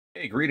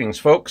Hey, greetings,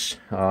 folks.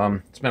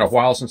 It's been a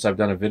while since I've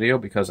done a video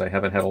because I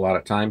haven't had a lot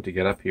of time to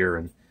get up here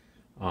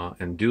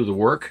and do the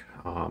work.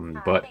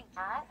 But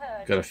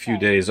got a few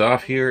days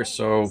off here,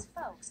 so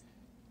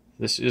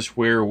this is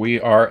where we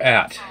are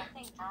at.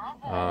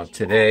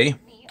 Today,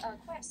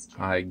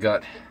 I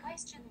got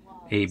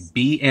a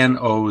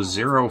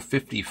BNO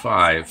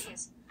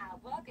 055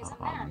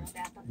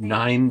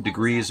 9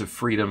 degrees of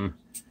freedom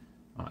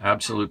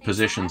absolute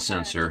position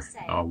sensor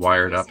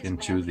wired up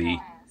into the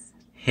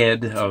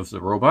head of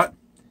the robot.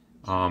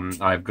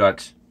 I've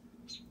got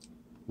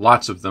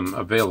lots of them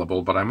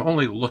available, but I'm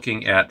only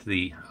looking at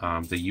the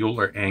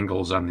Euler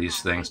angles on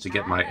these things to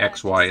get my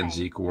X, Y, and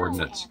Z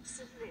coordinates.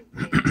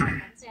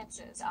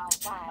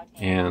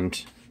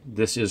 And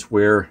this is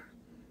where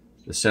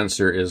the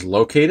sensor is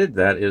located.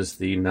 That is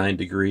the 9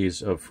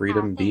 degrees of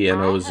freedom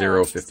BNO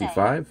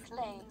 055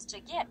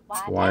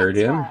 wired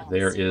in.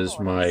 There is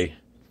my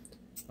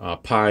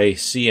Pi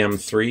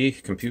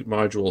CM3 Compute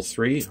Module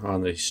 3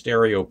 on the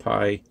Stereo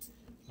Pi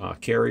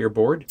carrier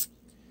board.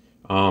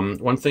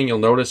 One thing you'll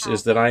notice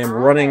is that I am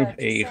running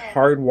a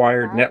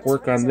hardwired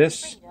network on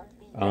this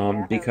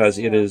because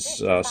it is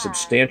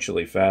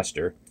substantially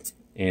faster,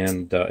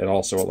 and it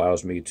also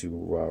allows me to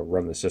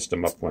run the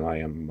system up when I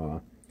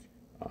am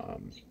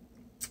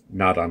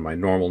not on my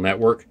normal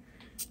network.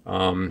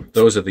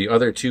 Those are the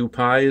other two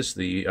Pis,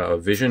 the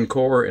Vision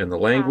Core and the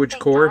Language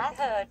Core,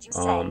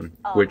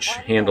 which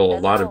handle a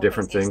lot of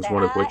different things,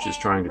 one of which is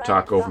trying to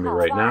talk over me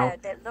right now.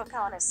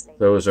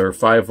 Those are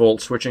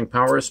 5-volt switching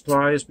power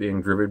supplies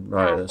being driven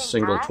by a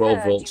single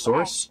 12-volt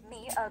source.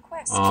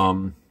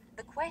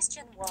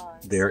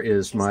 There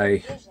is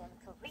my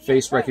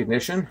face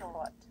recognition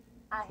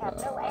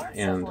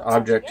and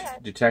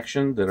object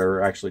detection that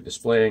are actually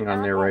displaying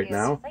on there right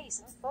now.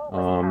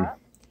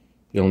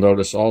 You'll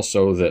notice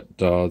also that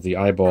the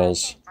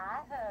eyeballs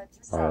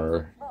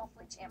are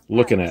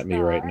looking at me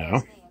right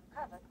now,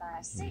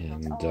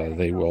 and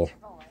they will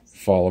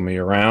follow me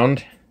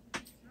around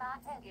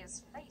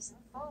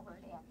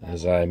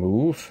as I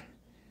move.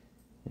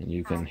 And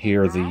you can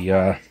hear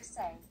the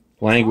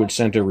language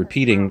center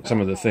repeating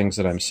some of the things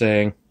that I'm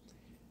saying.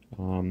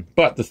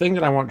 But the thing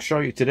that I want to show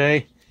you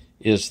today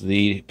is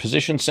the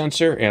position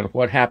sensor and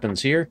what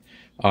happens here.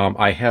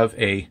 I have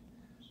a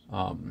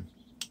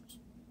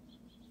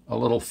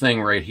little thing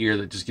right here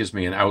that just gives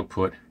me an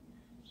output,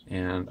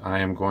 and I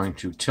am going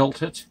to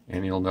tilt it,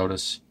 and you'll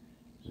notice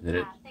that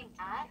it... I think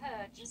I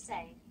heard you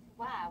say,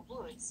 why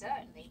would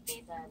certainly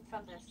be learned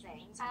from the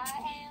things I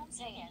am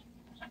saying.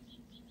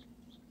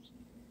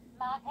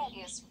 My head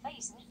is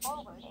facing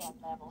forward and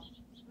level.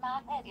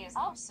 My head is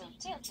also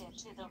tilted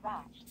to the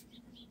right.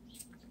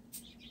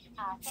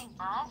 I think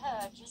I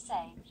heard you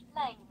say,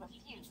 Lang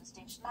refused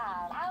to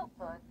smile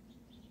output.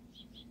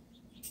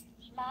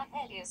 My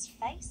head is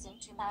facing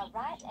to my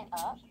right and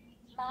up.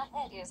 My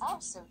head is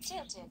also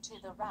tilted to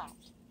the right.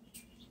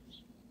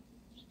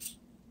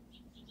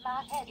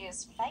 My head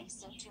is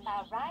facing to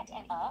my right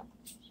and up.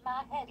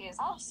 My head is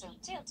also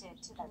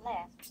tilted to the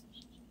left.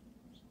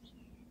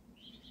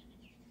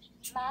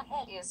 My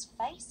head is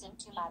facing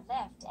to my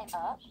left and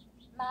up.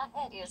 My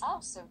head is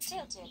also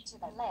tilted to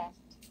the left.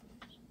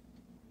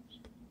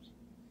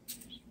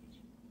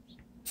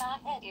 My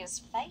head is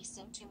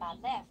facing to my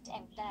left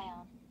and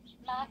down.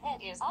 My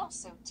head is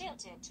also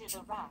tilted to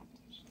the right.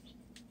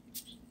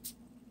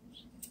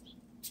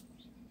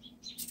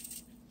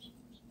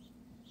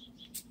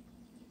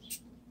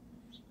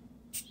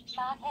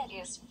 My head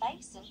is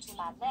facing to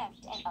my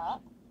left and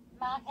up.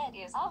 My head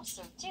is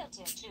also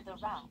tilted to the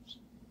right.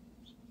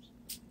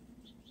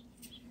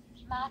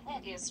 My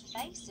head is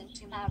facing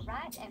to my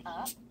right and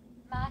up.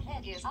 My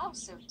head is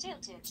also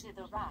tilted to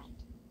the right.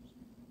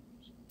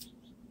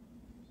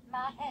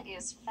 My head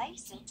is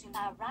facing to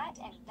my right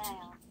and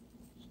down.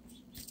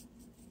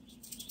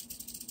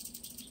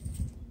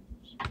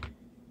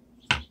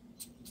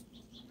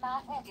 My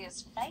head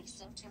is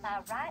facing to my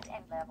right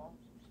and level.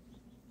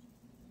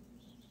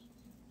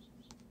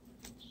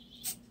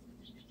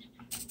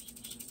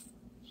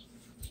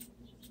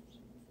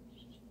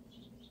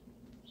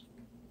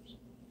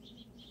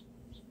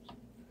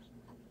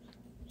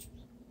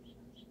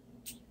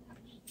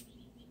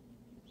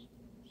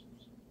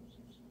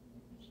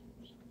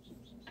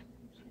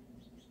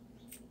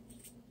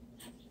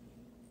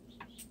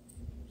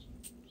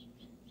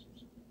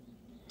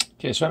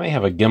 Okay, so I may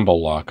have a gimbal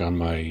lock on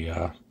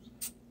my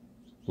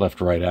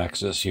left-right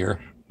axis here.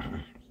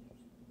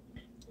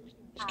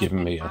 It's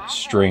giving me a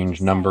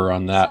strange number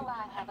on that.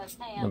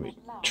 Let me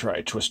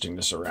try twisting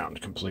this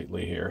around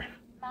completely here.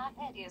 My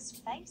head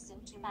is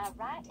facing to my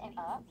right and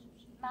up.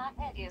 My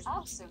head is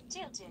also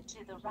tilted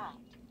to the right.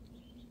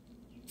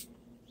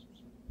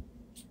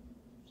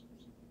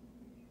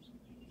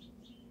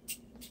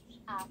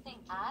 I think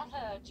I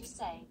heard you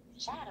say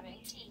shattering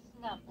teeth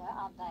number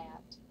on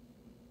that.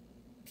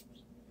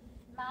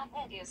 My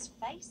head is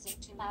facing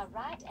to my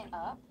right and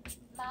up.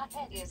 My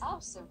head is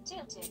also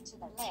tilted to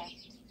the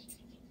left.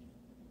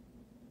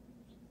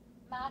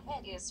 My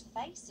head is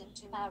facing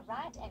to my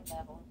right and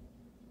level.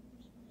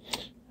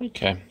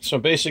 Okay, so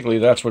basically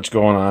that's what's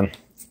going on.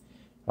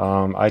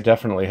 I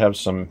definitely have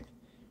some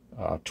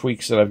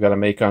tweaks that I've got to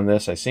make on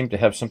this. I seem to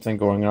have something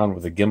going on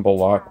with the gimbal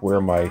lock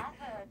where my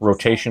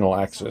rotational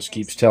axis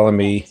keeps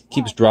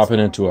dropping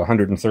into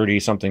 130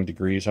 something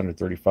degrees,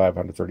 135,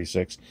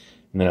 136,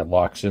 and then it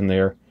locks in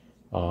there.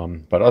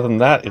 But other than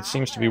that, it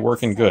seems to be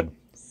working good.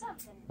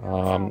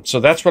 So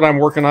that's what I'm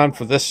working on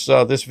for this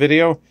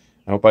video.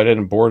 I hope I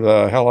didn't bore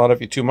the hell out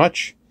of you too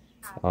much.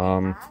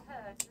 And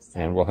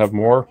we'll have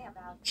more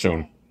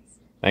soon.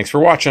 Thanks for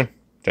watching.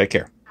 Take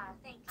care.